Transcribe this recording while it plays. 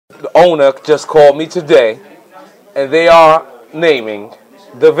The owner just called me today, and they are naming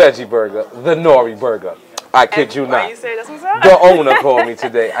the veggie burger the N.O.R.E burger. I kid you not. Are you serious? That's what's up? The owner called me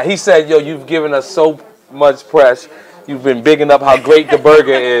today. He said, "Yo, you've given us so much press. You've been bigging up how great the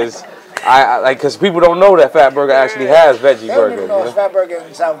burger is. I like because people don't know that Fat Burger actually has veggie burger. They don't even know it's Fat Burger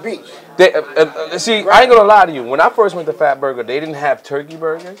in South Beach. See, I ain't gonna lie to you. When I first went to Fat Burger, they didn't have turkey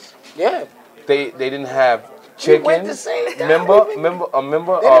burgers. Yeah. They didn't have chicken. We went to see Remember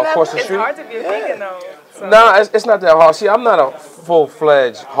across the It's street. hard to be a vegan though. So. Nah, it's not that hard. See, I'm not a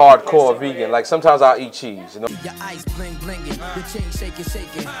full-fledged hardcore vegan. Like sometimes I'll eat cheese. You know. Your ice bling blinging, the chain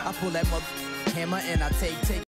shaking. I pull that hammer and I take.